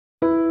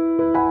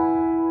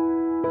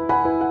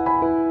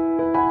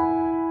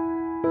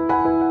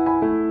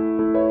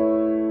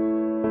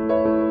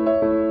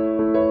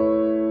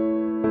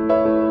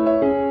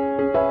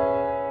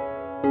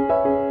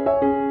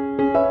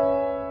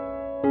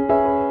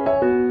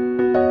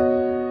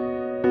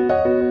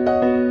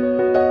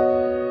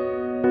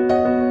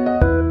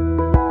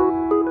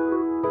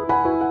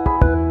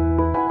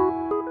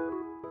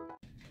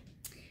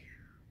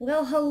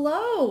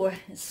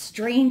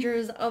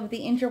strangers of the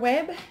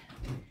interweb.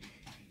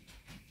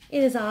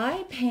 It is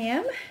I,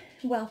 Pam.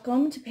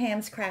 Welcome to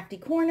Pam's Crafty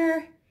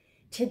Corner.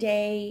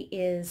 Today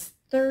is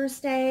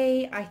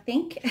Thursday, I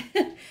think,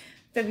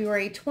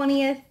 February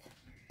 20th.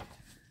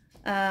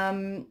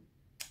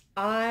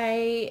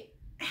 I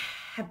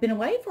have been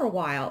away for a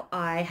while.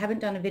 I haven't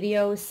done a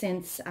video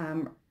since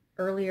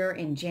earlier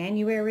in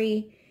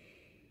January.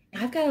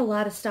 I've got a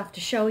lot of stuff to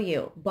show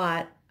you,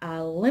 but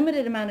a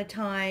limited amount of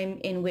time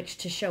in which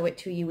to show it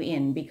to you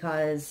in,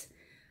 because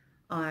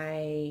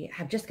I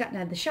have just gotten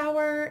out of the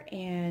shower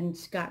and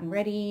gotten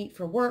ready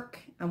for work.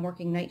 I'm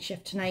working night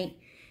shift tonight,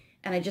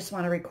 and I just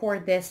want to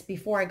record this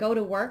before I go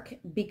to work,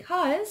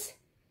 because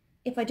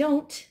if I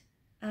don't,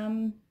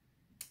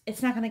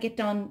 it's not going to get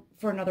done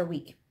for another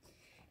week.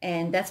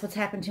 And that's what's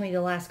happened to me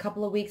the last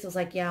couple of weeks. I was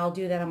like, yeah, I'll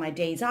do that on my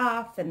days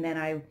off, and then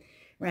I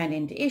ran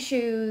into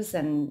issues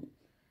and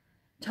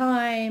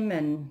time,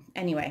 and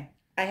anyway,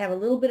 I have a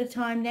little bit of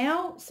time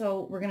now,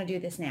 so we're going to do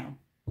this now.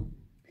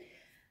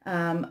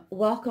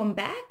 Welcome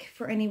back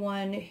for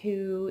anyone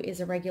who is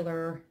a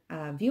regular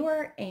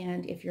viewer,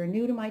 and if you're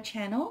new to my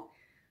channel,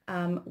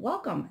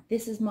 welcome.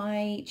 This is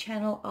my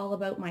channel all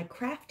about my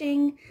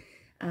crafting,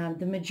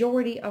 the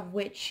majority of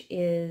which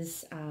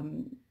is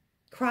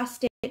cross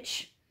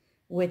stitch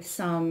with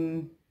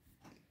some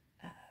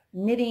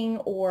knitting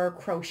or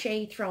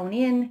crochet thrown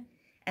in,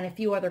 and a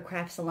few other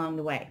crafts along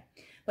the way.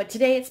 But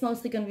today it's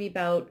mostly going to be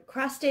about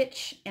cross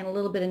stitch and a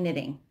little bit of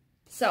knitting.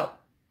 So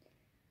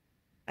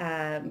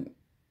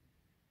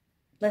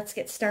let's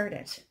get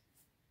started.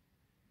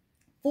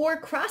 For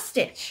cross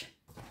stitch,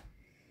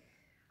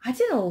 I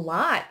did a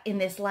lot in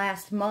this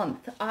last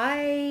month.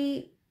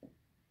 I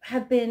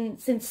have been,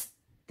 since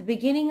the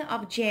beginning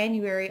of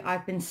January,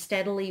 I've been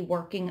steadily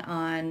working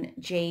on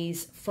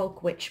Jay's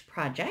Folk Witch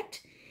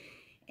project,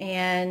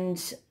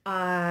 and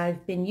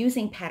I've been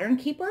using Pattern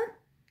Keeper,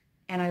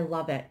 and I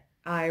love it.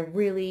 I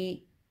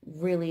really,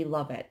 really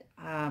love it.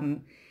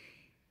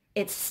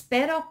 It's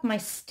sped up my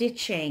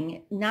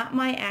stitching, not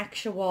my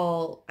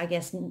actual, I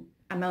guess,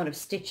 amount of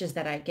stitches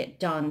that I get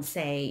done,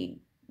 say,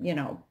 you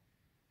know,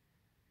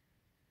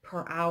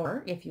 per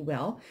hour, if you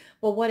will.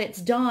 But what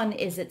it's done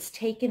is it's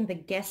taken the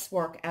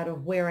guesswork out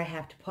of where I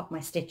have to put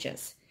my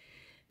stitches.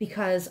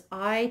 Because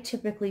I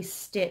typically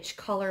stitch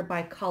color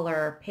by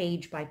color,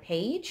 page by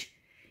page.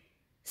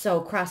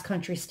 So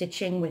cross-country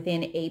stitching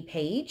within a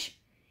page.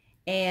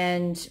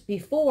 And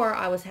before,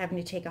 I was having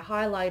to take a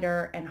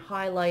highlighter and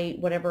highlight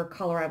whatever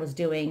color I was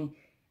doing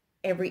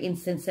every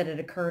instance that it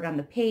occurred on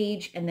the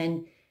page, and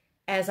then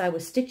as I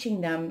was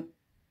stitching them,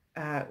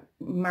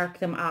 mark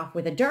them off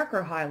with a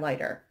darker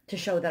highlighter to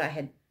show that I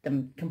had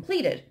them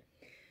completed.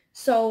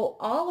 So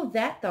all of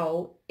that,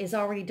 though, is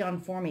already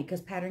done for me,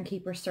 because Pattern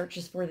Keeper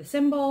searches for the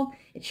symbol.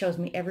 It shows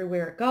me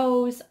everywhere it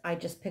goes. I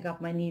just pick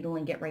up my needle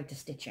and get right to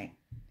stitching.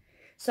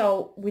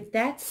 So with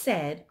that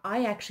said,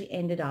 I actually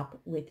ended up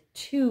with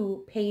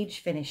 2 page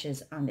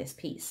finishes on this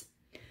piece.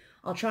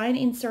 I'll try and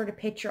insert a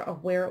picture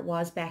of where it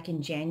was back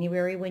in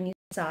January when you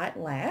saw it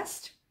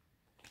last.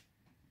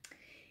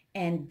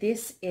 And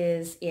this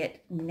is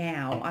it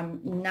now. I'm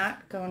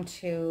not going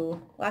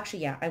to, well,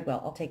 actually, yeah, I will.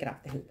 I'll take it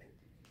off the hoop.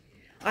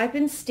 I've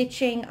been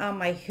stitching on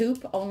my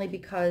hoop only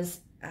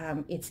because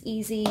it's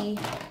easy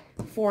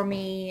for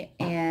me,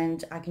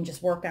 and I can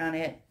just work on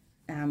it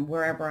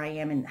wherever I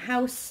am in the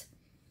house.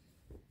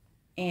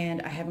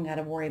 And I haven't got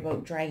to worry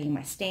about dragging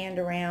my stand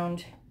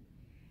around.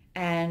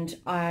 And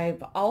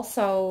I've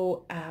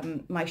also,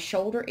 my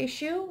shoulder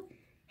issue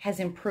has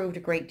improved a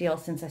great deal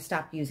since I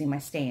stopped using my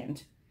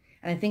stand.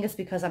 And I think it's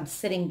because I'm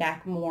sitting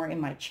back more in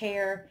my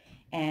chair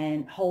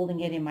and holding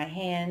it in my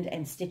hand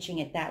and stitching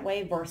it that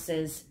way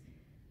versus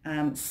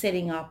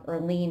sitting up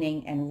or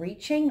leaning and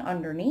reaching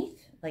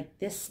underneath. Like,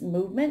 this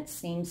movement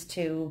seems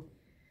to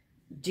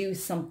do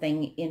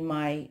something in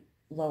my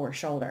lower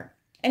shoulder.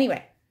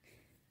 Anyway.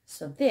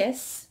 So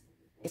this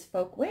is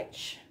Folk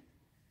Witch.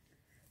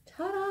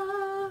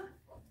 Ta-da!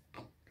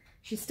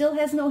 She still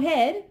has no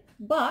head,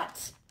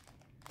 but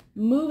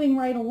moving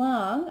right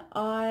along,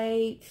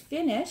 I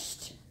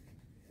finished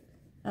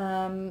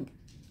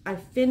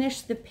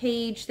the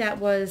page that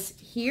was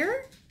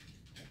here,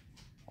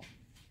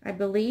 I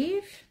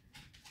believe,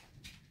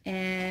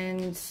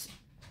 and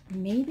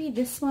maybe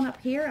this one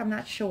up here, I'm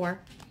not sure.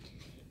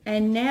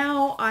 And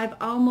now I've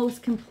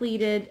almost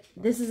completed,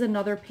 this is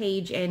another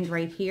page end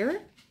right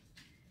here.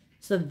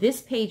 So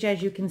this page,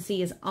 as you can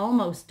see, is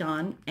almost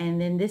done, and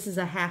then this is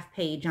a half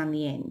page on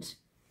the end.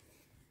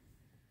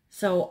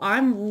 So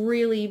I'm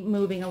really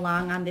moving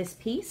along on this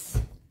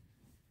piece.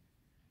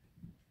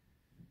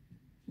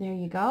 There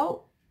you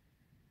go.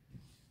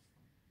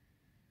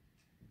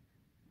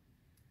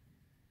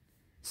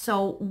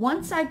 So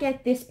once I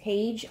get this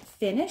page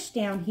finished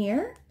down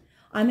here,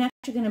 I'm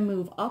actually going to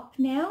move up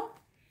now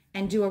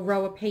and do a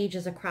row of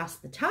pages across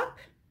the top.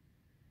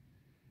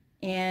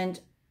 And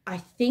I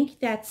think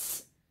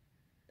that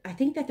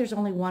there's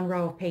only 1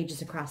 row of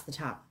pages across the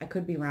top. I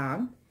could be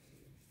wrong.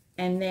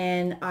 And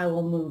then I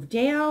will move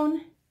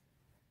down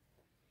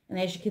And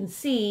as you can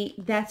see,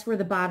 that's where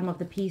the bottom of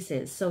the piece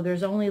is. So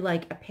there's only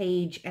like a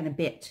page and a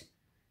bit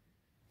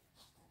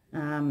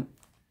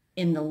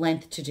in the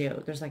length to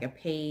do. There's like a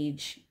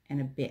page and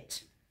a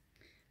bit.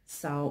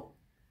 So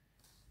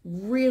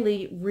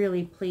really,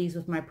 really pleased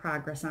with my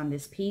progress on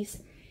this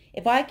piece.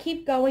 If I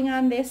keep going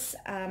on this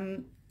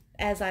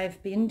as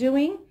I've been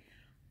doing,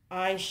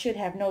 I should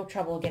have no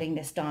trouble getting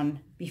this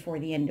done before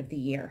the end of the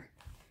year.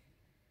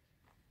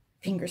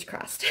 Fingers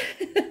crossed.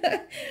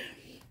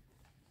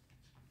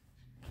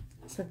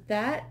 So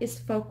that is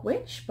Folk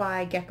Witch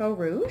by Gecko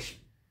Rouge.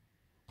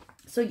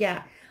 So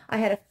yeah, I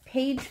had a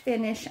page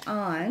finish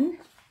on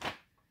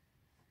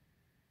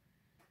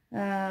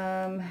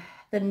the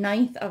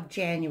 9th of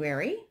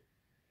January.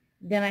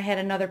 Then I had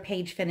another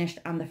page finished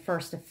on the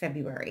 1st of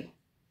February.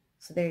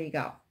 So there you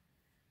go.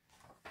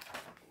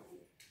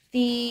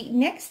 The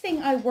next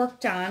thing I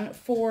worked on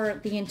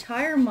for the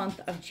entire month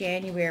of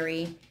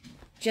January,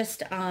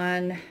 just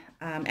on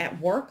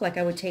at work, like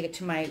I would take it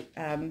to my,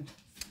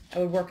 I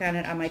would work on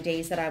it on my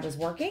days that I was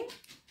working,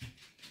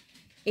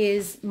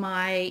 is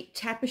my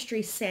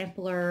Tapestry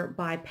sampler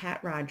by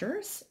Pat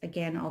Rogers.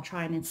 Again, I'll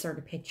try and insert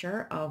a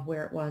picture of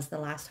where it was the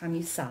last time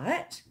you saw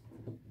it.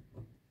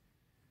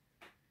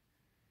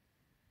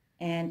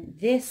 And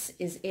this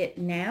is it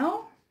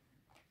now.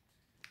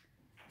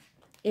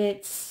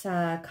 It's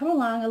come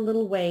along a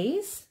little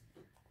ways.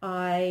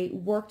 I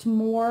worked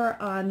more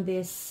on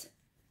this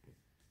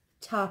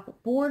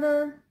top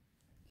border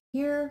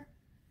here.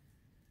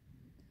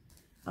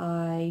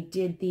 I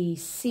did the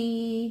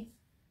C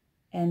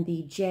and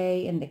the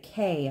J and the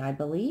K, I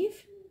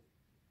believe,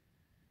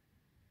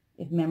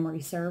 if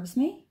memory serves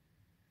me.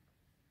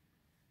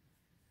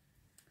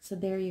 So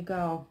there you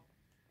go.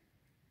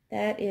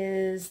 That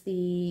is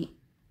the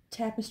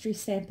Tapestry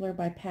sampler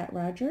by Pat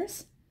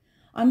Rogers.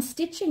 I'm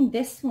stitching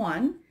this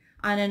one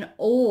on an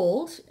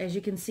old, as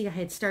you can see, I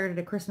had started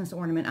a Christmas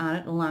ornament on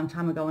it a long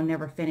time ago and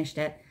never finished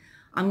it.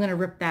 I'm going to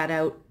rip that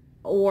out,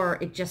 or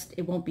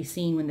it won't be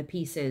seen when the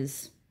piece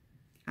is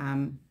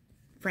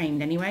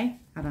framed anyway.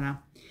 I don't know.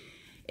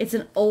 It's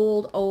an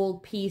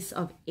old piece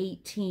of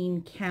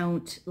 18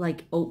 count,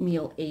 like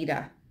oatmeal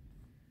Ada.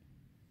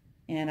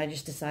 And I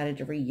just decided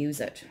to reuse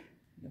it.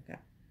 Okay.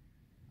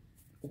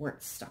 Where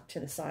it's stuck to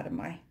the side of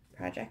my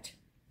project.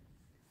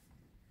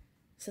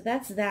 So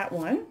that's that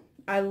one.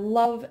 I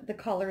love the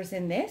colors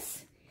in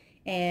this,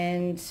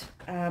 and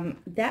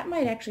that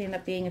might actually end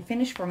up being a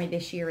finish for me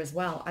this year as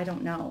well. I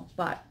don't know,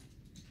 but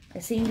I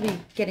seem to be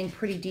getting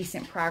pretty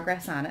decent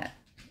progress on it.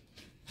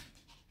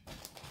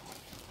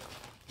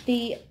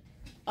 The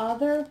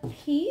other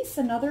piece,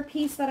 another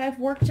piece that I've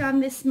worked on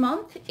this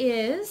month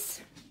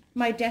is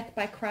my Death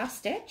by Cross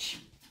Stitch.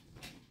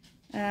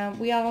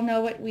 We all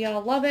know it, we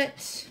all love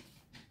it,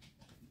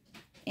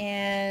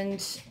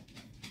 and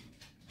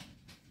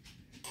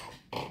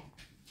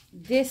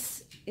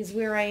this is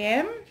where I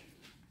am.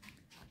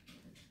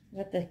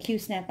 Got the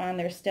Q-snap on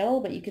there still,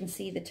 but you can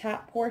see the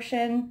top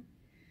portion.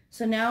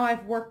 So now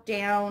I've worked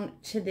down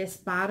to this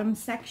bottom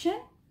section,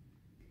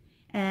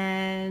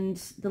 and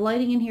the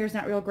lighting in here is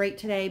not real great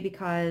today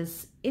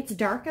because it's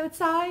dark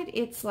outside.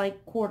 It's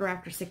like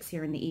 6:15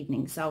 here in the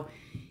evening, so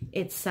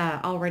it's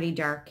already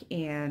dark,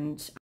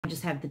 and I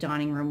just have the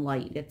dining room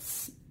light,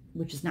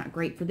 which is not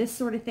great for this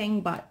sort of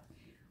thing, but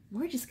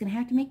we're just gonna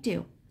have to make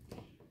do.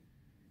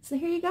 So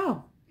here you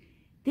go.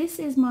 This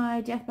is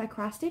my Death by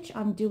Cross Stitch.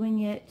 I'm doing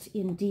it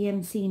in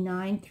DMC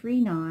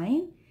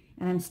 939,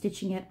 and I'm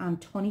stitching it on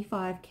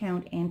 25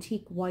 count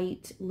antique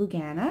white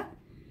Lugana,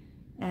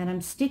 and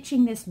I'm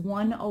stitching this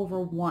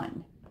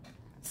 1/1.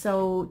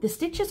 So the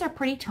stitches are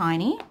pretty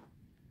tiny,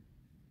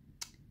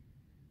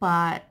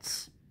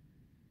 but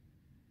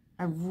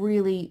I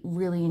really,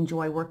 really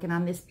enjoy working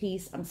on this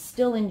piece. I'm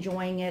still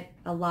enjoying it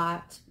a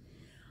lot.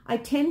 I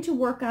tend to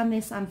work on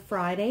this on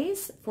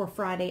Fridays for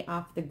Friday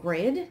Off the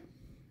Grid.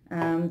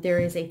 There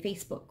is a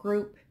Facebook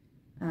group,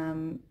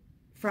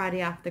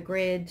 Friday Off the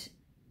Grid,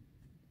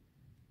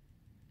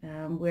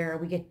 where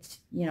we get,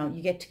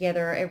 you get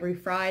together every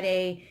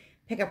Friday,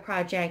 pick a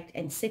project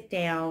and sit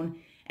down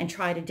and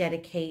try to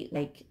dedicate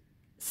like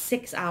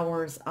 6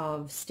 hours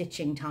of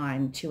stitching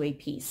time to a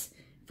piece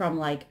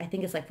from I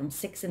think it's from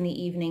 6 in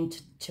the evening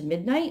to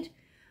midnight,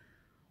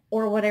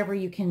 or whatever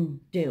you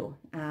can do.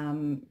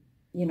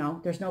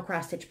 There's no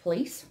cross stitch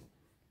police,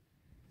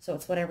 so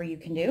it's whatever you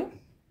can do.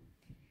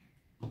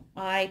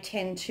 I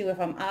tend to, if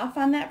I'm off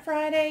on that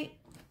Friday,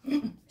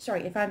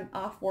 if I'm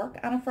off work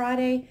on a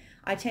Friday,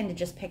 I tend to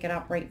just pick it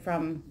up right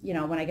from,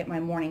 when I get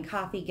my morning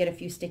coffee, get a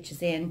few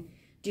stitches in,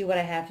 do what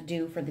I have to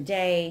do for the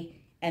day,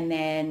 and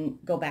then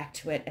go back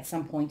to it at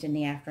some point in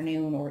the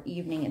afternoon or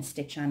evening and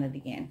stitch on it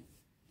again.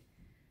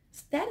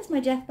 So that is my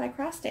Death by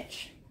Cross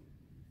Stitch.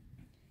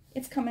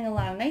 It's coming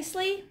along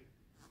nicely.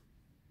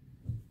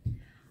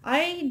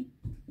 I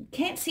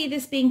can't see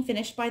this being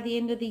finished by the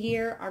end of the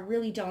year. I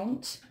really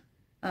don't.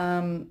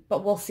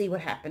 But we'll see what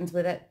happens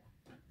with it.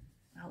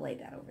 I'll lay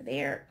that over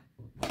there.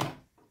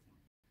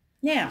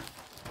 Now,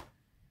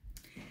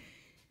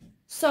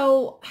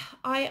 so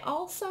I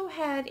also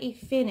had a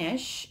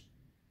finish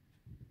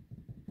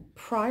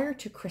prior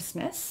to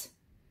Christmas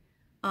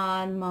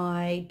on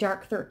my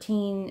Dark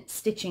 13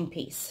 stitching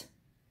piece.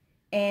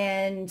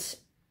 And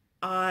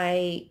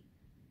I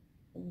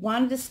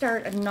wanted to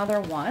start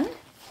another one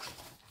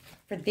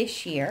for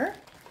this year.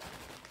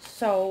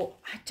 So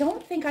I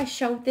don't think I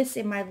showed this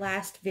in my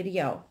last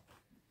video.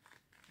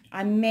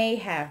 I may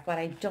have, but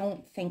I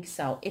don't think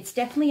so. It's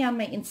definitely on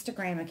my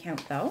Instagram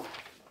account though.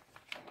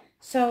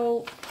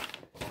 So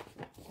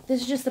this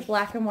is just a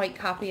black and white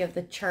copy of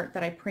the chart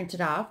that I printed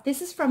off.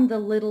 This is from the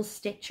Little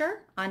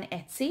Stitcher on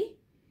Etsy.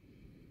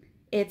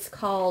 It's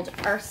called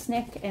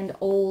Arsenic and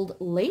Old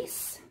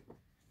Lace.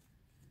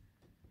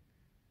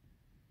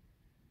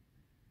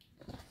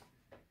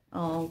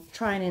 I'll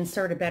try and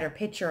insert a better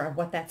picture of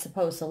what that's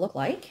supposed to look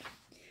like.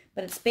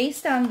 But it's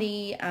based on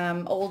the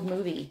old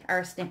movie,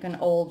 Arsenic and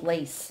Old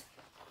Lace,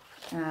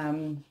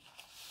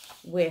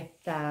 with,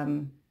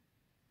 oh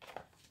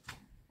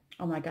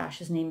my gosh,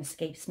 his name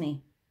escapes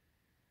me.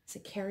 Is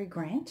it Cary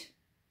Grant?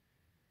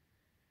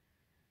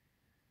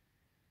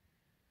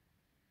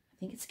 I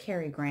think it's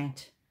Cary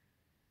Grant.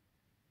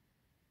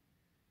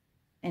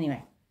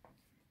 Anyway.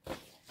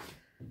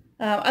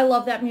 I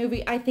love that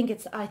movie. I think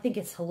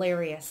it's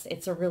hilarious.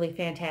 It's a really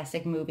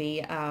fantastic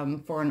movie.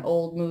 For an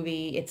old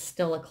movie, it's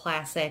still a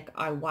classic.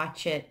 I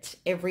watch it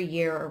every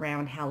year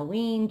around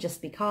Halloween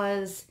just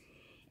because.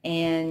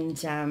 And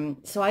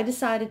so I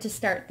decided to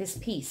start this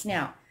piece.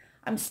 Now,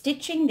 I'm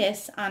stitching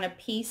this on a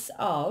piece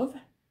of,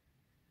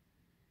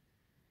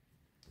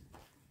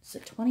 is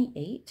it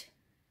 28?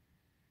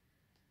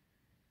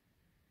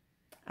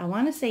 I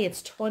want to say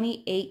it's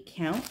 28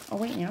 count. Oh,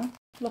 wait, no.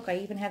 Look, I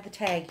even have the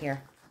tag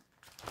here.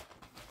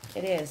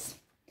 It is.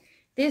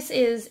 This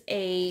is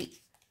a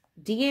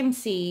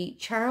DMC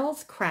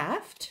Charles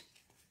Craft.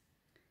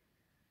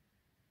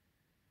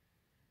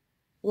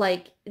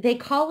 Like, they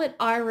call it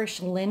Irish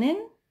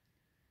linen,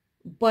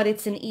 but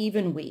it's an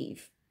even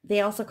weave.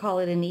 They also call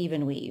it an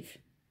even weave.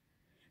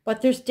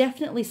 But there's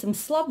definitely some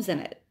slubs in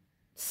it.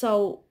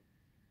 So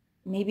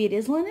maybe it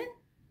is linen?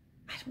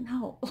 I don't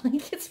know.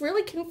 Like, it's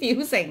really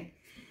confusing.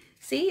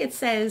 See, it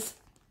says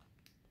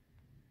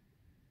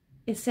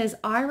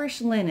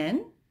Irish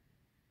linen,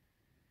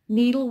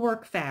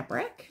 needlework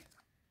fabric.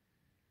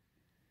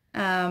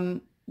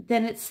 Then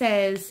it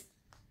says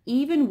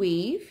even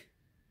weave,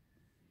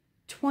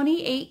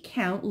 28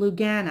 count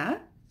Lugana.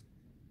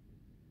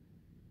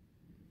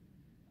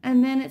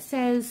 And then it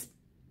says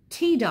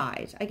tea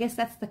dyed. I guess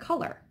that's the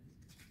color.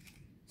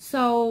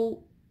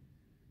 So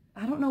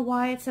I don't know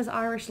why it says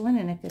Irish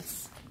linen if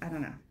it's, I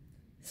don't know.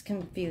 It's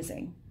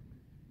confusing.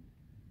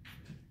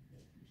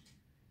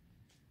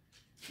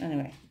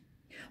 Anyway.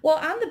 Well,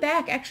 on the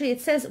back, actually,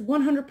 it says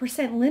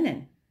 100%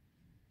 linen.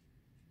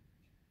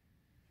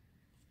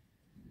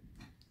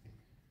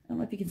 I don't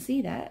know if you can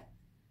see that.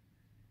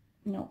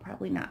 No,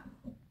 probably not.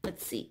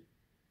 Let's see.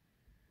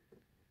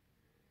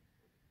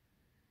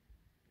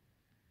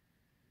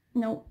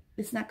 Nope,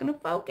 it's not going to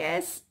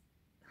focus.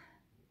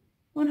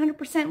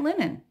 100%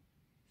 linen.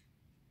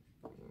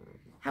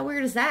 How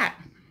weird is that?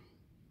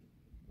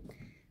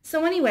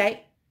 So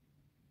anyway,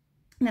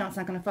 now it's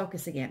not going to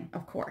focus again,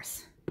 of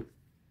course.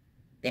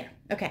 There,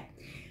 okay.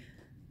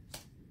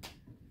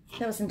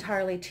 That was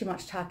entirely too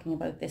much talking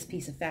about this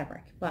piece of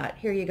fabric, but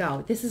here you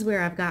go. This is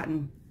where I've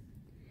gotten.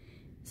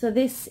 So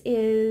this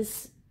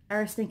is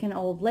Arsenic and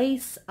Old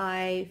Lace.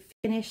 I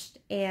finished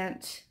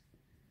Aunt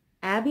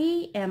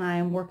Abby and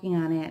I'm working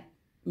on Aunt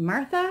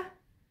Martha.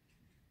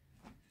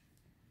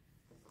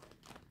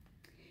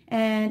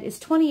 And it's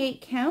 28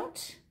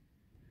 count,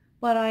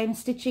 but I'm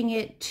stitching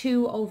it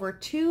 2 over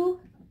 2.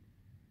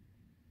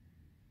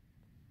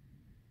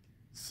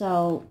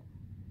 So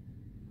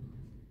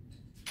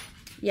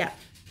yeah.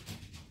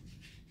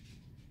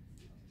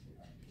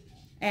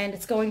 And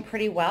it's going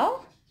pretty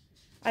well.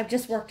 I've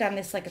just worked on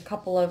this like a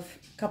couple of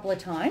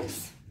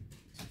times.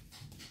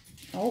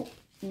 Oh,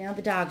 now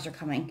the dogs are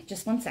coming.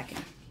 Just one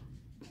second.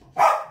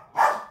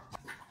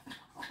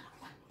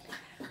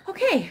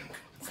 Okay,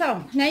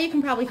 so now you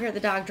can probably hear the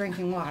dog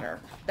drinking water.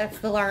 That's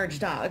the large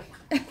dog,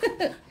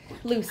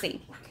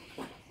 Lucy.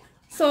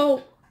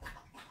 So,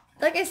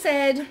 like I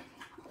said,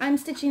 I'm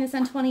stitching this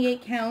on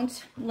 28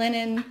 count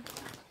linen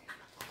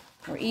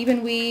or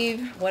even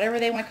weave, whatever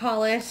they want to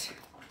call it,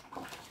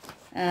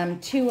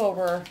 2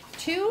 over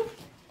 2.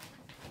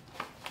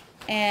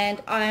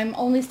 And I'm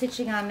only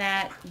stitching on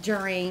that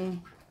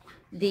during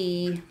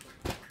the,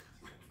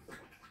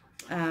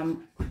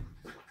 you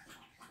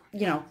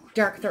know,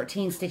 Dark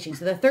 13 stitching.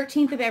 So the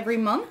 13th of every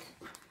month,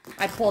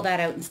 I pull that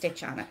out and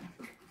stitch on it.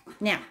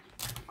 Now,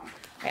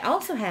 I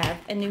also have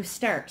a new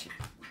start.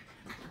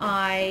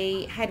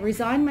 I had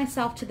resigned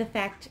myself to the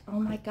fact, oh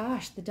my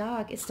gosh, the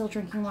dog is still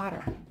drinking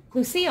water.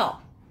 Lucille.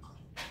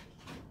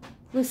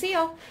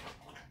 Lucille.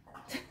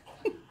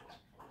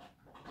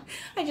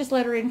 I just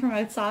let her in from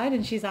outside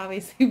and she's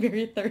obviously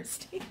very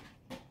thirsty.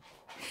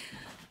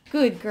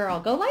 Good girl.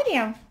 Go lie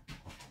down.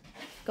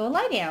 Go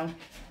lie down.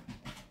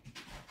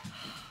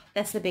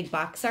 That's the big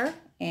boxer.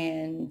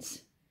 And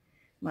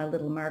my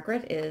little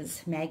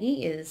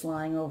Maggie is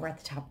lying over at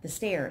the top of the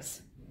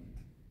stairs.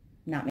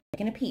 not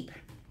making a peep.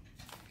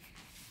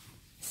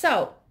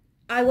 So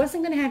I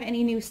wasn't going to have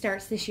any new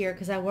starts this year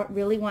because I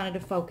really wanted to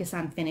focus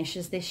on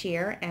finishes this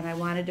year, and I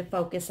wanted to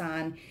focus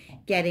on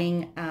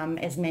getting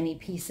as many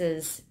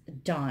pieces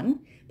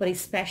done, but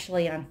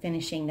especially on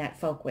finishing that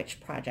Folk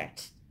Witch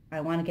project. I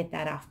want to get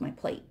that off my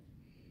plate.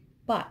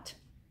 But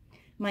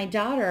my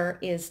daughter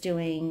is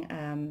doing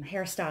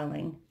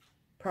hairstyling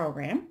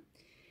program,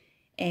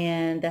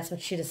 and that's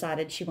what she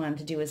decided she wanted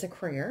to do as a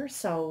career.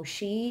 So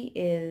she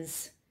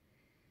is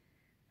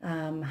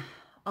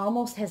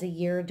almost has a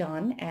year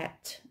done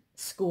at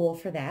school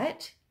for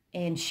that,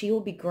 and she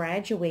will be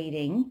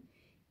graduating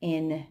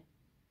in, I'm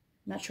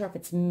not sure if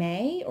it's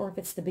May or if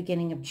it's the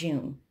beginning of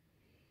June.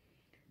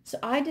 So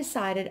I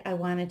decided I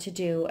wanted to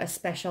do a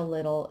special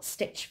little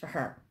stitch for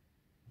her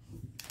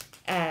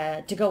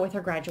to go with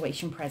her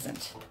graduation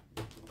present.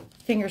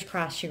 Fingers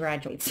crossed she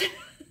graduates.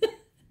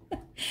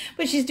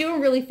 But she's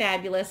doing really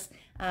fabulous.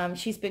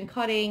 She's been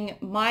cutting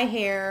my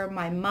hair,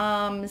 my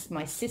mom's,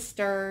 my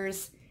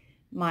sister's,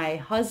 my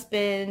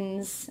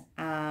husband's.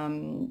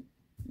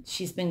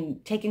 She's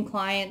been taking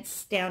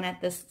clients down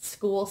at the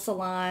school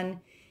salon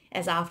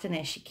as often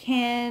as she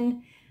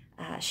can.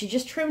 She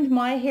just trimmed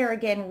my hair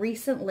again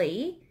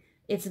recently.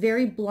 It's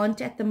very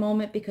blunt at the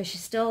moment because she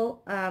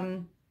still,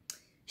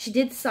 she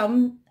did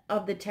some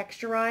of the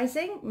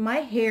texturizing. My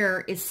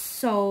hair is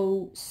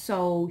so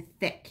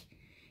thick,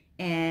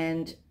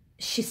 and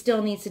she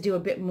still needs to do a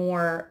bit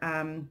more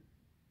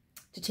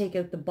to take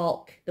out the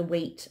bulk, the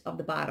weight of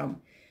the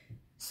bottom.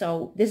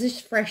 So this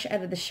is fresh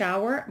out of the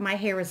shower. My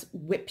hair is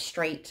whipped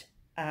straight,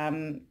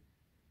 and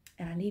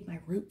I need my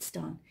roots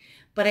done.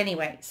 But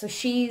anyway, so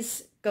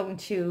she's going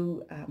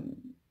to,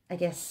 I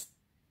guess,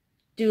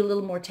 do a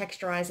little more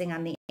texturizing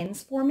on the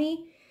ends for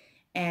me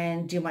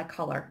and do my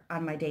color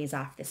on my days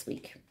off this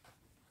week.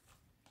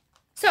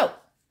 So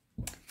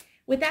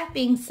with that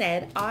being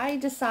said, I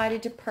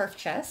decided to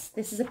purchase,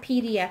 this is a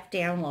PDF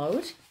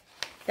download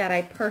that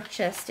I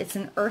purchased. It's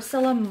an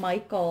Ursula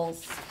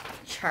Michaels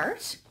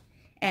chart,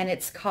 and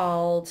it's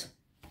called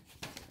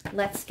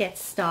Let's Get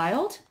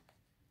Styled.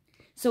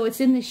 So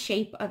it's in the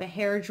shape of a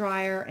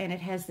hairdryer, and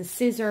it has the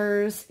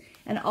scissors,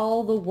 and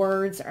all the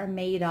words are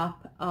made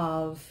up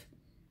of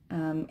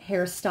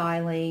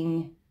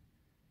hairstyling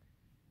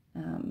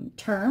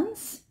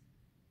terms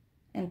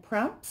and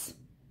prompts.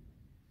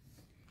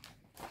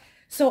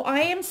 So I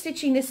am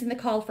stitching this in the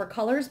Call for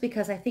Colors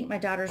because I think my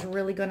daughter's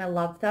really going to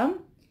love them.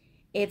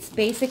 It's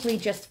basically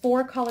just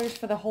 4 colors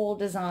for the whole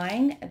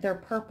design. They're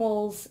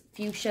purples,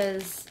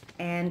 fuchsias,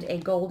 and a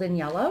golden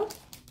yellow.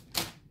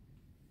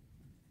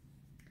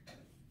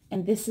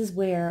 And this is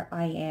where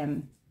I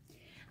am.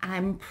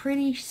 I'm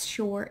pretty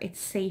sure it's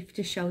safe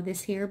to show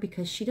this here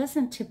because she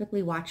doesn't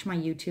typically watch my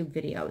YouTube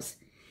videos.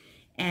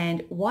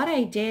 And what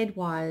I did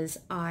was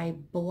I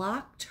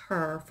blocked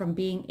her from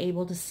being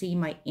able to see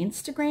my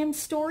Instagram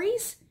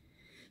stories.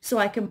 So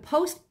I can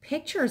post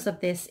pictures of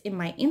this in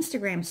my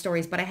Instagram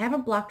stories, but I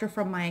haven't blocked her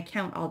from my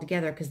account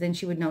altogether because then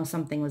she would know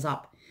something was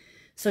up.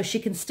 So she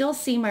can still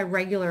see my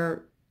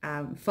regular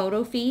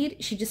photo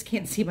feed. She just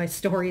can't see my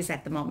stories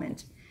at the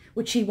moment,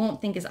 which she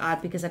won't think is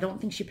odd because I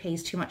don't think she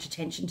pays too much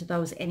attention to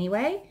those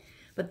anyway.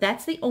 But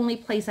that's the only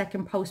place I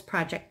can post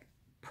project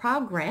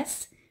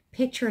progress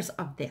pictures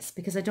of this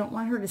because I don't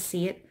want her to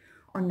see it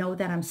or know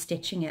that I'm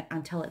stitching it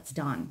until it's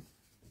done.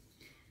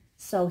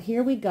 So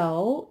here we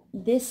go.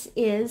 This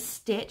is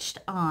stitched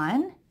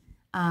on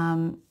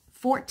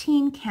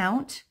 14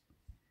 count.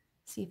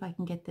 See if I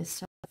can get this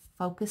to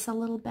focus a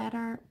little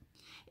better.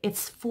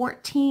 It's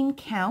 14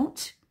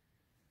 count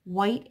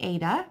white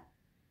Aida.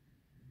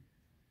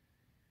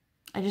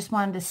 I just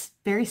wanted this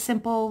very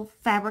simple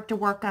fabric to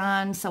work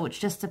on, so it's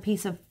just a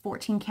piece of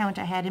 14 count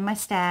I had in my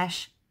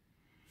stash.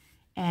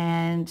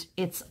 And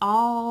it's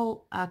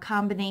all a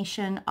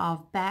combination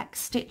of back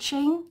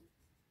stitching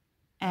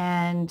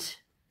and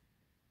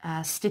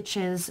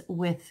stitches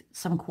with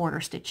some quarter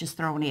stitches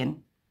thrown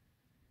in.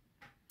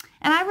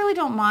 And I really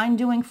don't mind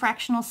doing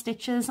fractional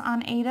stitches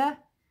on Aida,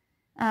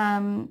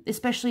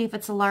 especially if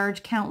it's a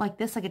large count like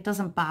this, like it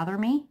doesn't bother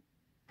me.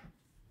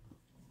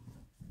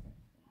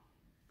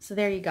 So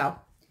there you go.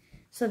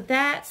 So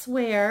that's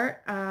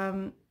where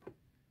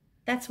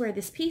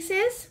this piece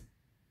is.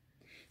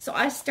 So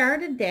I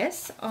started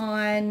this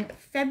on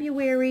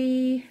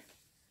February,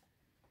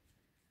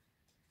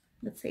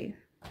 let's see,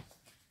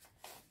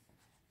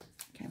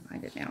 can't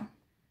find it now.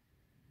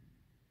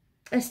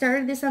 I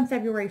started this on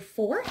February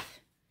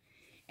 4th,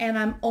 and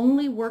I'm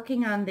only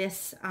working on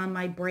this on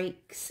my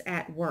breaks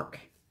at work.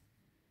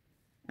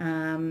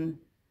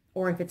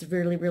 Or if it's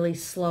really, really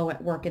slow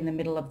at work in the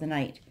middle of the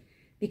night.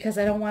 Because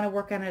I don't want to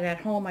work on it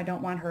at home. I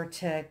don't want her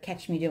to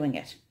catch me doing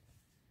it.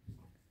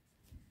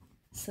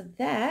 So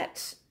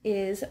that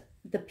is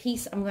the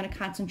piece I'm going to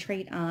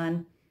concentrate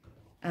on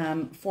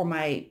for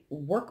my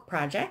work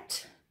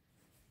project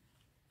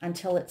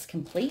until it's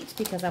complete,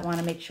 because I want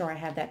to make sure I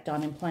have that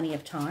done in plenty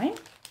of time.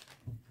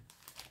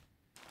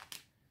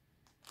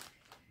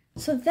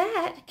 So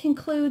that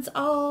concludes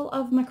all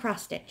of my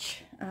cross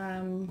stitch.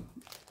 We're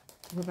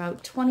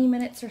about 20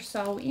 minutes or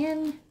so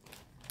in.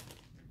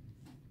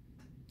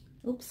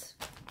 Oops,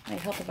 might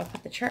help if I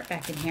put the chart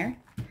back in here.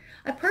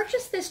 I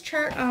purchased this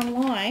chart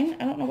online.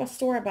 I don't know what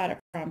store I bought it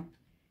from.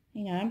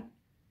 Hang on.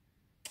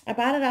 I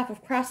bought it off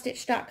of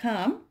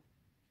crossstitch.com.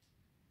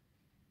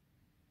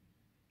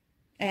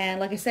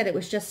 And like I said, it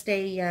was just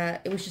a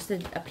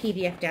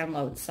PDF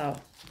download, so,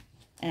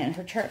 and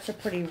her charts are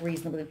pretty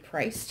reasonably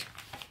priced.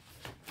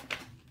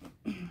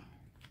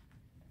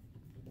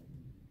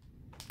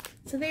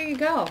 So there you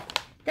go.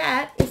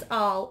 That is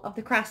all of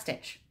the cross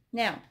stitch.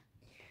 Now,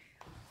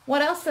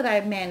 what else did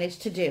I manage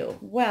to do?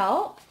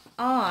 Well,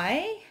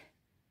 I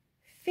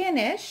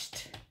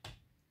finished,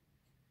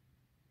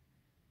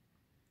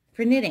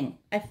 for knitting,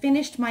 I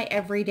finished my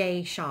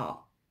everyday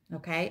shawl.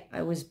 Okay,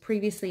 I was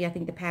previously, I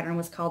think the pattern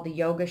was called the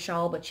yoga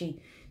shawl, but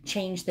she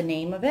changed the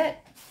name of it.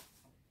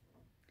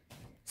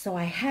 So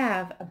I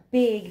have a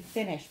big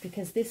finish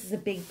because this is a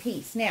big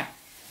piece. Now,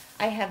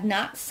 I have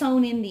not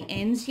sewn in the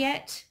ends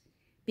yet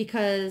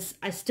because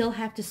I still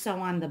have to sew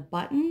on the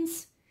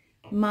buttons.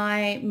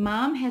 My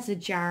mom has a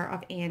jar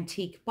of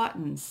antique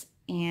buttons,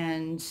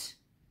 and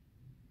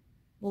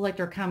well, like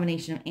they're a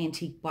combination of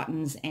antique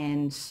buttons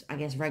and I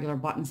guess regular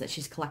buttons that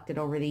she's collected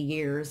over the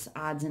years,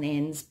 odds and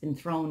ends been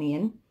thrown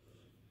in.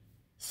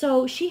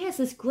 So she has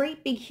this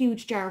great big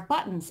huge jar of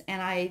buttons,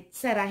 and I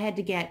said I had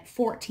to get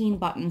 14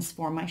 buttons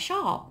for my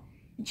shawl.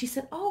 And she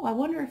said, oh, I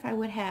wonder if I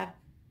would have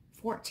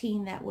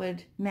 14 that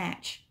would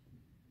match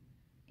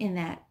in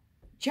that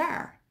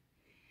jar.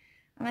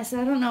 And I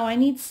said, I don't know, I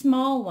need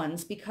small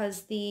ones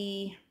because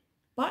the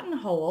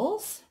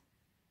buttonholes,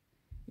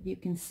 if you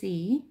can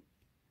see,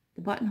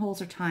 the buttonholes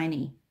are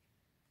tiny,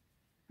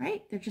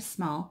 right? They're just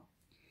small.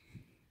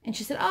 And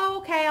she said, oh,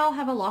 okay, I'll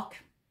have a look.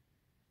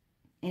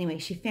 Anyway,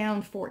 she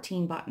found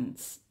 14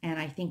 buttons, and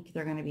I think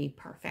they're going to be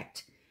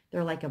perfect.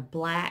 They're like a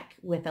black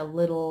with a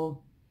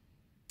little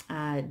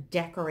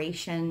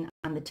decoration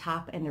on the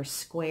top, and they're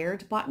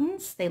squared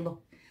buttons. They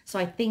look, so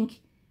I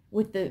think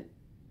with the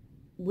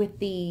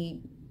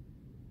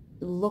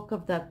look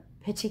of the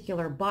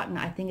particular button,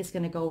 I think it's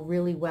going to go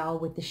really well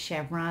with the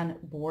chevron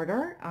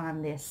border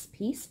on this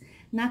piece.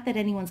 Not that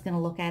anyone's going to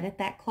look at it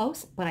that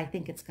close, but I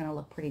think it's going to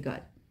look pretty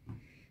good.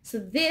 So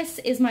this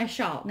is my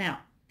shawl. Now,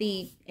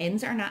 the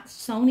ends are not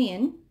sewn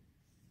in,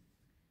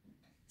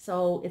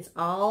 so it's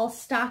all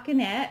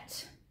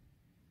stockinette,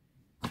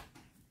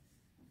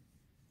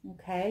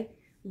 okay,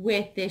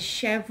 with this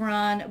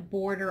chevron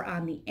border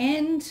on the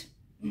end.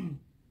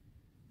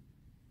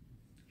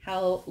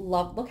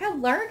 Look how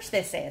large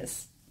this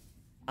is.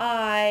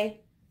 I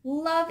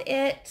love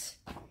it.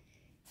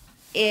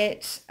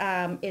 It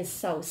is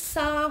so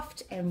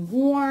soft and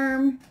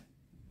warm.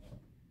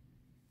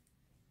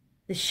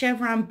 The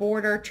chevron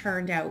border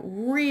turned out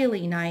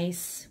really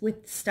nice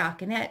with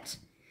stockinette.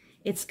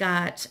 It's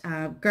got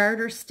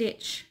garter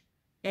stitch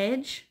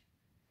edge.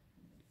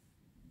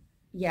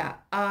 Yeah,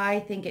 I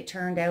think it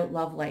turned out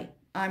lovely.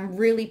 I'm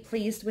really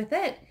pleased with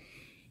it.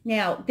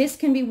 Now, this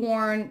can be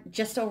worn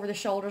just over the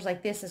shoulders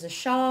like this as a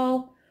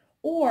shawl,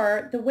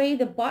 or the way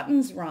the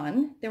buttons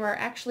run, there are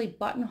actually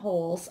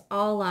buttonholes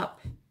all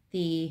up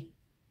the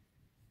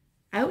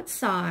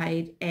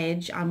outside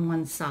edge on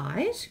one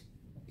side.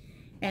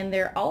 And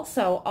they're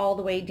also all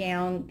the way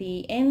down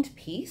the end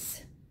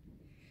piece.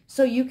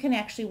 So you can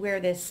actually wear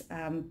this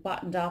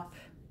buttoned up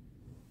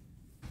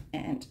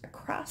and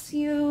across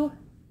you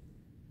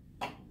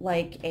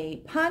like a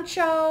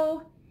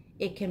poncho.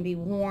 It can be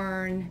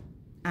worn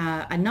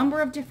a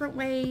number of different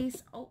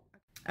ways. Oh,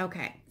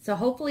 okay. So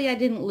hopefully I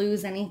didn't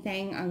lose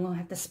anything. I'm going to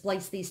have to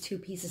splice these two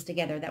pieces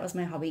together. That was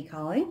my hubby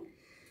calling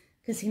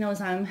because he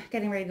knows I'm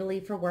getting ready to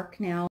leave for work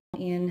now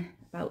in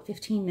about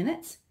 15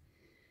 minutes.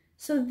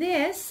 So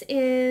this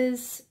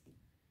is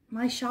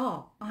my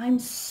shawl. I'm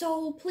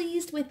so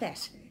pleased with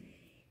it.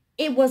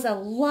 It was a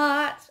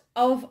lot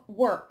of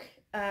work.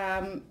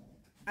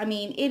 I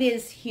mean, it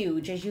is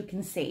huge, as you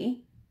can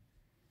see.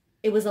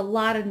 It was a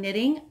lot of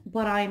knitting,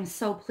 but I am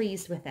so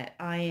pleased with it.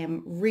 I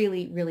am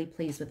really, really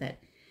pleased with it.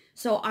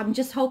 So I'm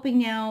just hoping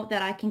now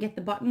that I can get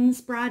the buttons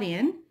brought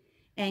in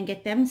and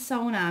get them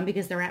sewn on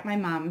because they're at my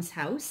mom's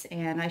house,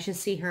 and I should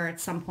see her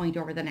at some point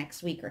over the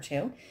next week or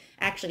two.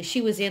 Actually, she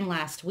was in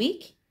last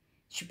week.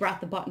 She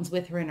brought the buttons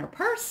with her in her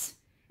purse,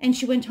 and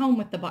she went home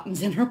with the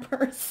buttons in her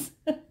purse.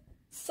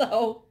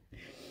 So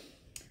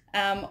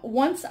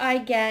once I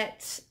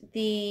get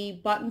the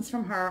buttons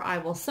from her, I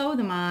will sew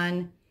them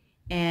on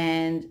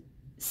and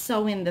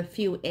sew in the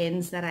few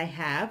ends that I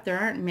have. There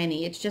aren't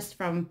many. It's just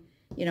from,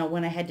 you know,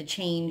 when I had to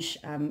change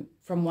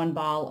from one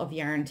ball of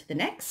yarn to the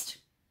next.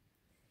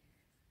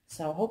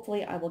 So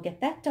hopefully I will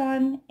get that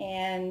done,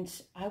 and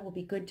I will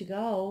be good to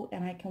go,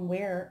 and I can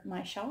wear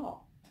my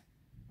shawl.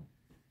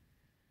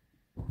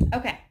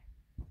 Okay,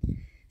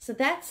 so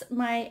that's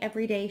my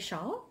everyday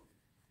shawl.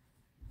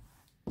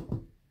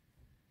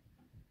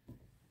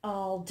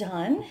 All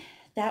done.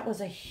 That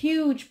was a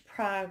huge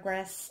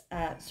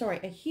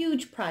a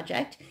huge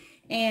project,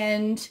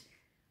 and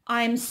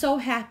I'm so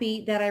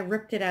happy that I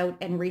ripped it out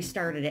and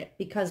restarted it,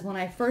 because when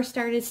I first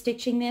started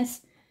stitching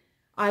this,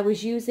 I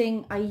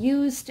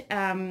used,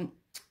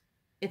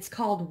 it's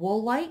called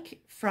Wool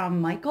Like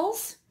from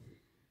Michaels.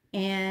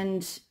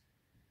 and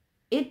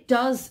it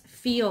does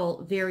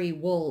feel very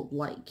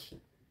wool-like.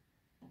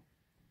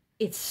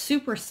 It's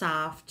super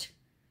soft,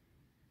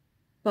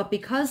 but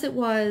because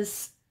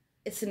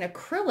it's an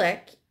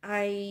acrylic,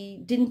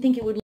 I didn't think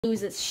it would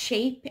lose its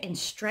shape and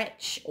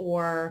stretch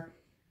or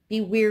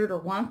be weird or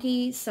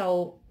wonky.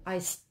 So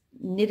I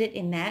knit it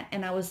in that,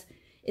 and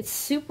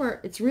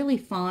it's really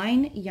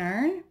fine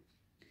yarn.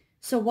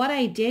 So what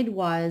I did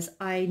was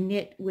I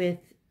knit with,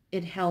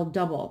 it held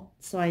double.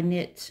 So I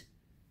knit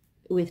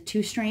with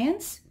 2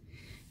 strands,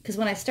 because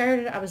when I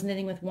started, I was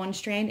knitting with 1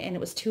 strand and it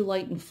was too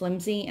light and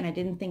flimsy, and I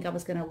didn't think I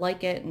was going to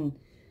like it. And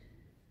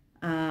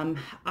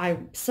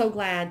I'm so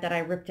glad that I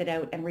ripped it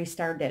out and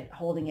restarted it,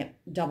 holding it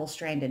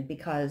double-stranded,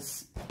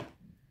 because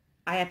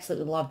I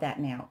absolutely love that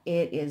now.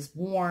 It is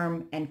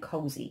warm and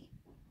cozy.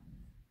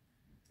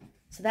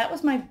 So that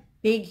was my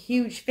big,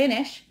 huge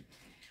finish.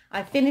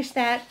 I finished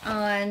that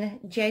on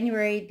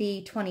January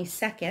the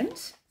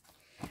 22nd.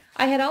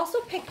 I had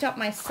also picked up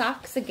my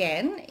socks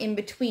again in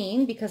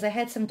between, because I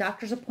had some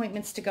doctor's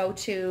appointments to go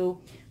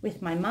to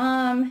with my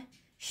mom.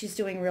 She's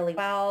doing really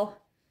well.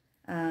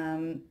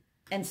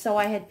 And so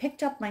I had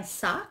picked up my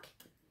sock,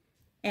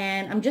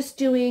 and I'm just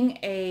doing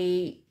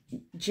a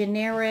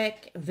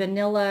generic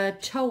vanilla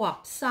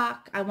toe-up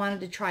sock. I wanted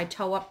to try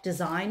toe-up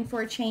design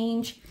for a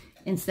change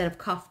instead of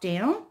cuff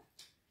down.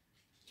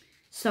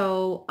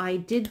 So I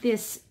did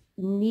this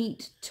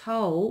neat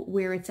toe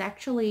where it's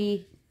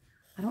actually,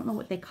 I don't know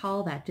what they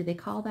call that. Do they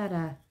call that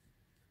a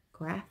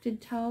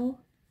grafted toe?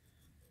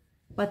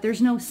 But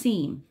there's no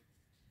seam,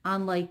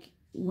 unlike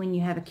when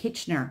you have a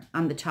Kitchener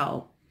on the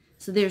toe.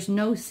 So there's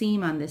no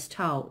seam on this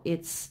toe.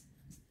 It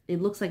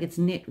looks like it's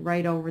knit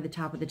right over the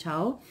top of the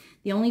toe.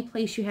 The only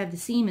place you have the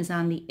seam is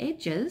on the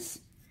edges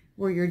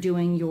where you're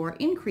doing your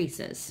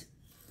increases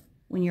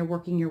when you're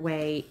working your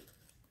way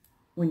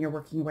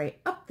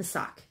up the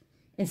sock,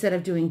 instead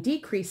of doing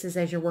decreases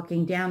as you're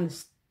working down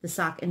the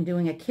sock and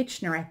doing a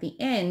Kitchener at the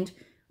end,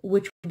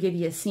 which will give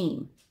you a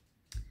seam.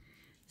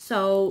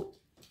 So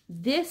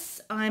this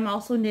I'm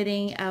also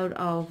knitting out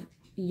of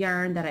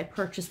yarn that I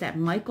purchased at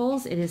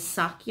Michael's. It is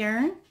sock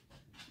yarn.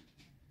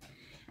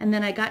 And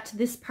then I got to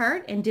this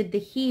part and did the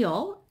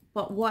heel,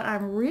 but what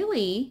I'm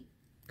really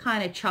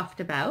kind of chuffed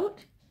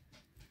about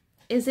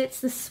is it's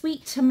the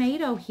Sweet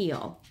Tomato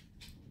heel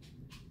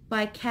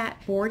by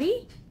Kat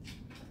Bordy.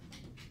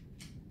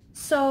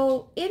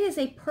 So it is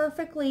a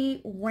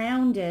perfectly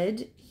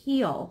rounded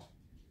heel.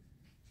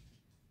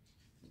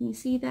 Can you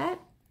see that?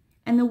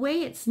 And the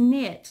way it's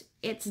knit,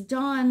 it's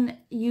done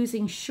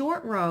using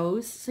short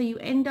rows, so you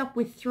end up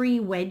with 3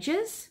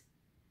 wedges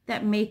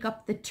that make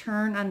up the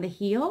turn on the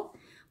heel,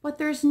 but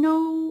there's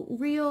no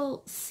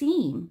real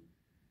seam.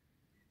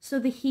 So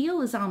the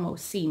heel is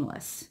almost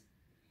seamless.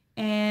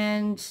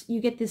 And you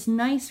get this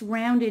nice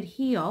rounded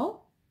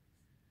heel.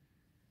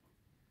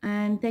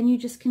 And then you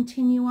just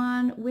continue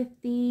on with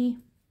the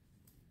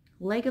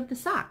leg of the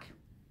sock,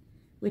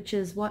 which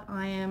is what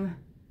I am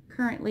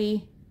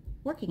currently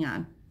working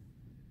on.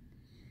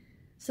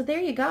 So there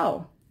you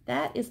go.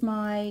 That is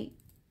my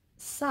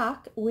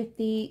sock with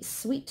the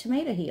Sweet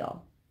Tomato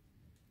heel.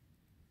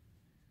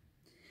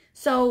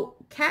 So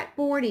Kat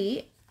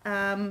Bordy,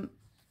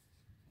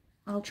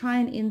 I'll try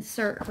and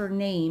insert her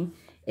name.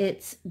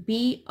 It's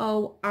Bordhi,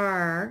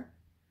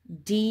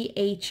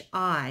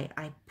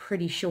 I'm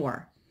pretty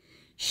sure.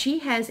 She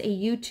has a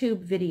YouTube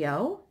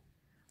video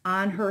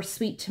on her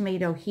Sweet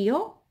Tomato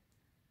heel.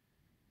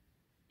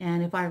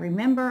 And if I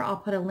remember, I'll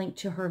put a link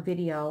to her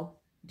video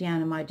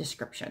down in my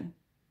description.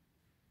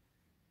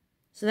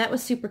 So that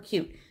was super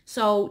cute.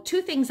 So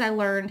 2 things I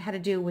learned how to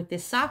do with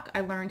this sock.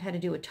 I learned how to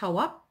do a toe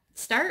up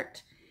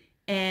start,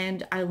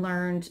 and I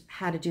learned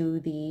how to do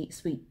the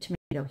Sweet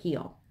Tomato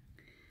heel.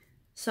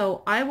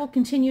 So I will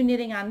continue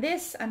knitting on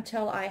this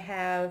until I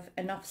have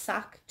enough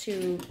sock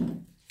to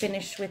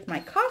finish with my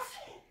cuff,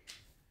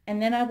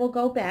 and then I will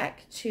go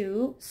back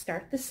to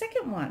start the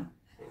second one.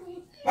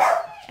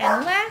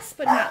 And last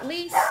but not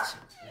least,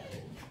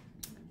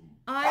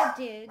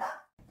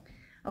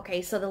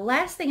 okay, so the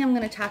last thing I'm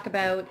going to talk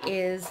about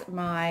is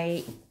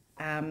my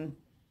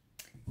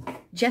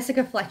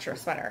Jessica Fletcher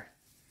sweater.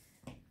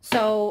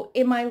 So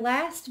in my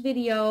last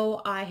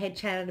video, I had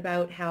chatted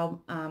about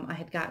how I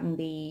had gotten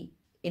the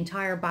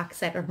entire box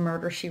set of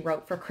Murder, She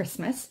Wrote for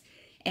Christmas,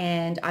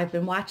 and I've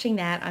been watching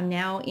that. I'm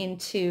now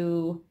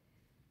into,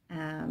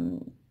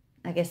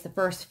 I guess, the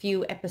first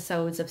few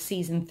episodes of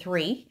season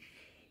 3.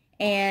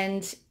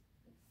 And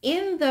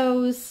in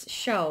those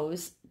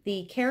shows,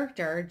 the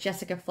character,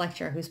 Jessica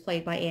Fletcher, who's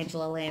played by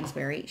Angela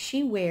Lansbury,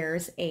 she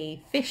wears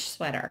a fish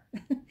sweater,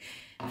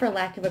 for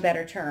lack of a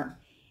better term.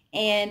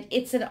 And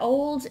it's an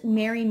old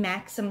Mary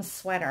Maxim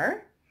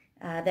sweater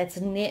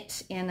that's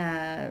knit in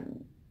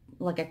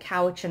like a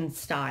cowichan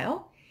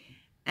style.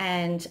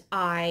 And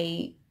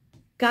I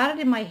got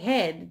it in my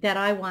head that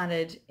I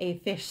wanted a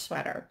fish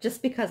sweater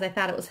just because I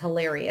thought it was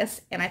hilarious.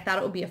 And I thought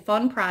it would be a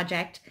fun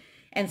project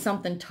and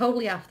something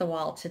totally off the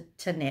wall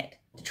to knit,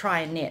 to try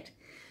and knit.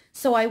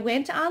 So I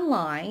went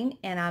online,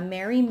 and on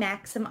Mary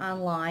Maxim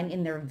online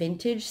in their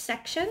vintage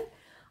section,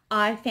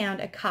 I found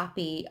a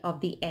copy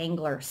of the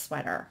Angler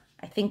sweater.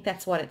 I think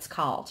that's what it's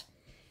called.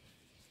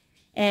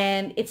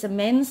 And it's a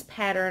men's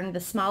pattern. The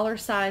smaller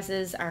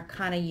sizes are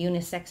kind of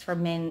unisex for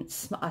men,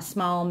 a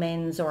small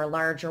men's or a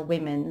larger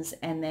women's.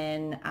 And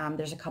then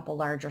there's a couple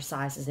larger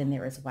sizes in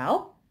there as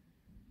well.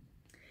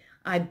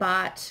 I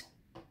bought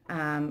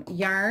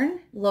yarn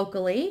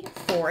locally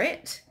for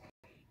it,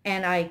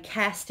 and I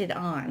cast it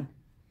on.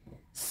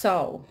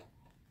 So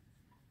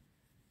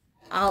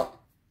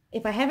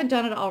if I haven't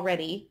done it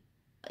already,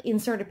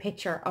 insert a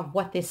picture of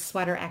what this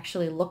sweater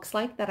actually looks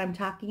like that I'm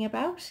talking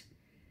about.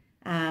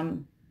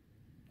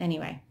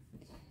 Anyway,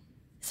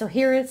 so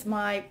here is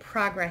my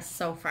progress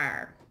so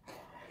far.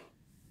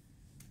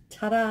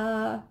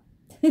 Ta-da!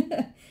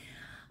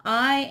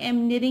 I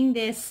am knitting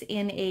this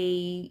in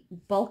a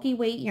bulky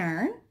weight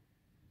yarn,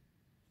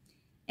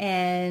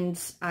 and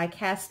I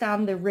cast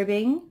on the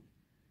ribbing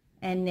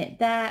and knit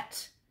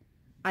that.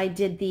 I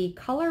did the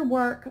color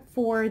work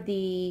for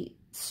the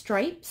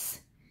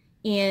stripes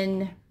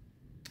in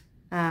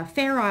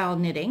Fair Isle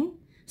knitting,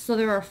 so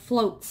there are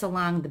floats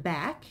along the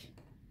back,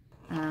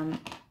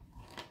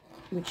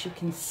 which you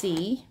can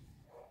see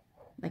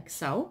like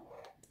so.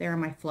 There are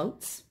my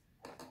floats.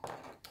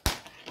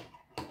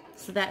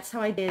 So that's how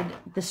I did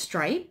the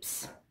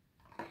stripes.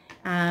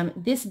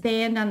 This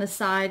band on the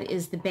side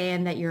is the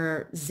band that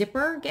your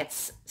zipper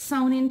gets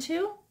sewn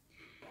into.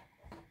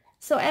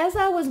 So as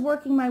I was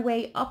working my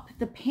way up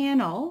the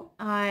panel,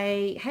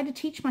 I had to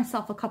teach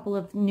myself a couple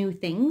of new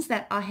things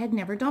that I had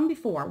never done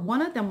before.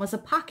 One of them was a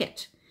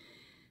pocket.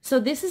 So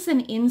this is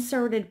an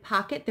inserted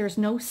pocket. There's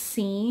no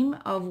seam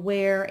of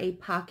where a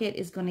pocket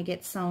is going to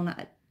get sewn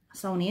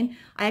in.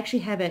 I actually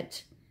have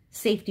it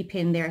safety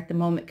pinned there at the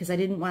moment because I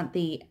didn't want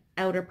the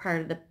outer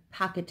part of the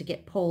pocket to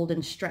get pulled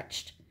and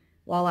stretched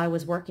while I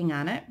was working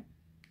on it.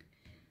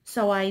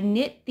 So I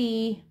knit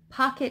the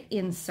pocket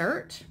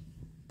insert.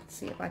 Let's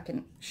see if I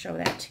can show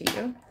that to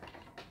you.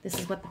 This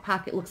is what the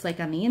pocket looks like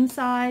on the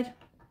inside.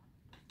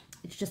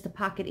 It's just a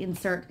pocket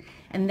insert,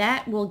 and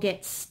that will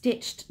get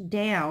stitched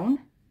down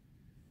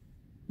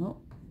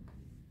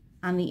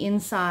on the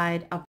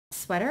inside of the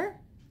sweater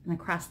and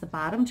across the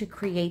bottom to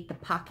create the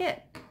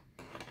pocket.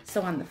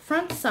 So on the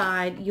front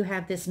side, you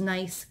have this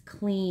nice,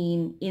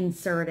 clean,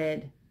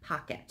 inserted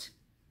pocket.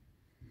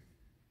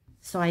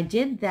 So I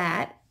did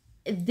that.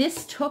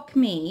 This took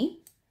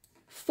me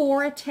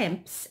 4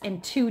 attempts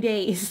and 2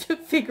 days to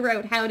figure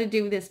out how to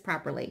do this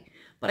properly,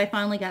 but I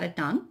finally got it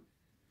done.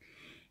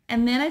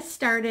 And then I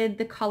started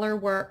the color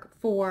work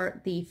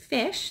for the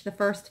fish, the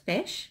first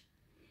fish.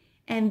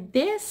 And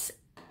this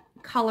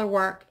color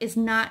work is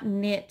not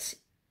knit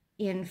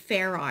in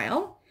Fair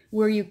Isle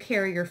where you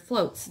carry your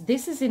floats.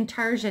 This is in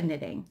Tarja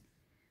knitting,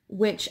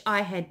 which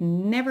I had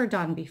never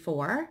done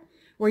before,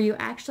 where you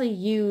actually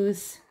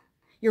use,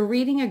 you're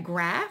reading a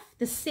graph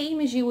the same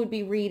as you would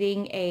be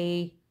reading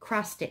a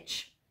cross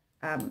stitch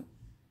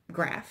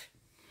graph.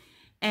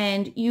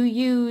 And you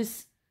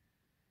use,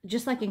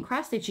 just like in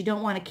cross stitch, you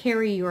don't want to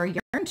carry your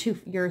yarn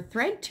your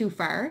thread too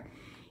far.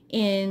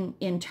 In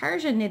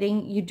Tarja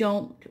knitting, you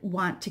don't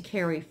want to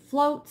carry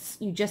floats.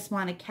 You just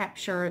want to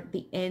capture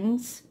the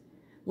ends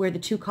where the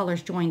two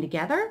colors join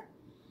together.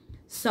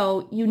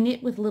 So you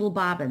knit with little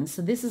bobbins.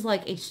 So this is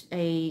like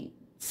a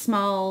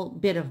small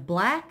bit of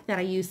black that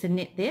I use to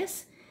knit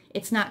this.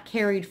 It's not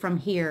carried from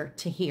here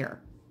to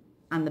here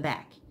on the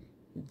back.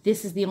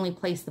 This is the only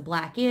place the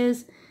black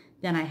is.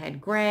 Then I had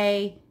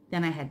gray,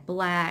 then I had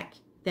black,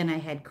 then I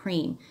had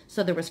cream.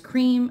 So there was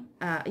cream,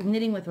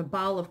 knitting with a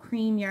ball of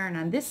cream yarn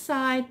on this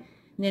side,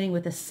 knitting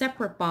with a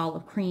separate ball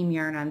of cream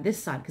yarn on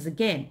this side. Because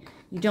again,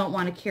 you don't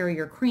want to carry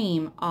your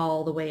cream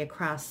all the way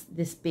across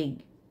this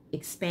big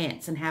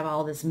expanse and have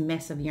all this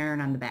mess of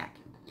yarn on the back.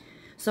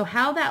 So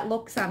how that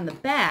looks on the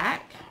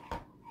back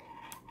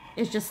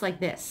is just like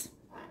this.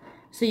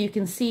 So you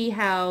can see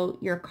how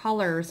your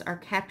colors are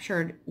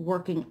captured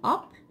working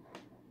up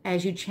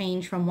as you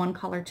change from one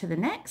color to the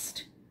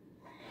next.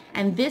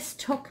 And this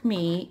took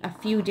me a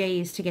few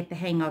days to get the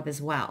hang of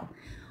as well.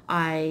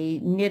 I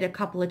knit a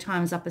couple of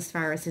times up as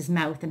far as his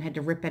mouth and had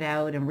to rip it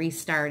out and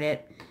restart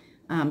it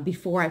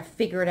before I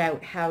figured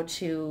out how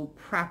to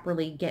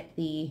properly get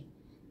the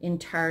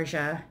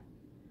intarsia.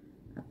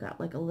 I've got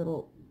like a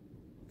little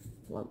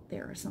float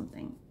there or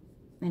something.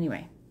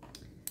 Anyway,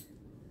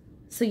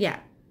 so yeah,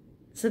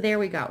 so there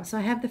we go. So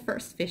I have the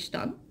first fish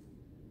done.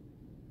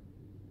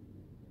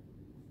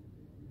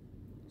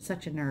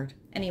 Such a nerd.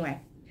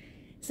 Anyway.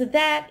 So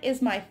that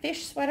is my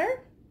fish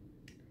sweater,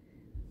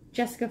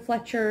 Jessica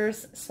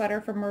Fletcher's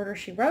sweater from Murder,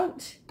 She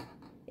Wrote.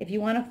 If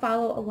you want to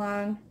follow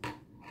along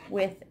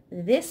with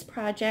this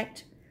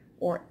project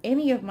or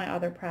any of my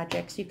other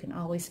projects, you can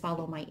always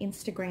follow my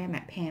Instagram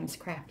at Pam's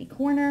Crafty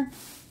Corner.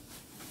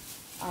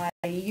 I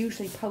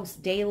usually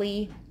post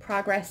daily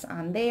progress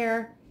on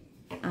there,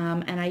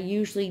 and I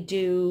usually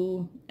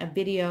do a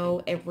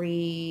video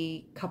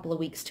every couple of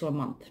weeks to a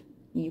month.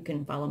 You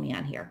can follow me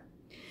on here.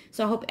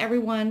 So I hope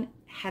everyone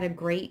had a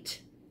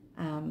great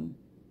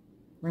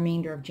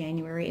remainder of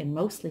January and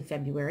mostly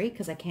February,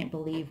 because I can't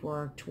believe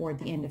we're toward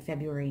the end of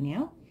February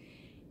now.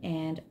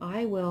 And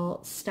I will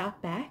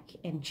stop back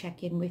and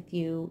check in with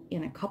you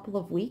in a couple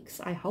of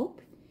weeks, I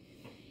hope.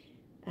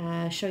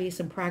 Show you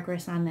some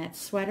progress on that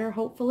sweater,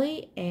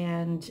 hopefully,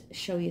 and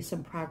show you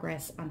some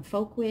progress on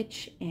Folk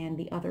Witch and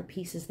the other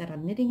pieces that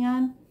I'm knitting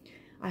on.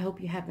 I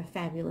hope you have a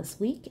fabulous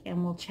week,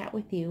 and we'll chat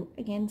with you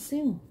again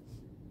soon.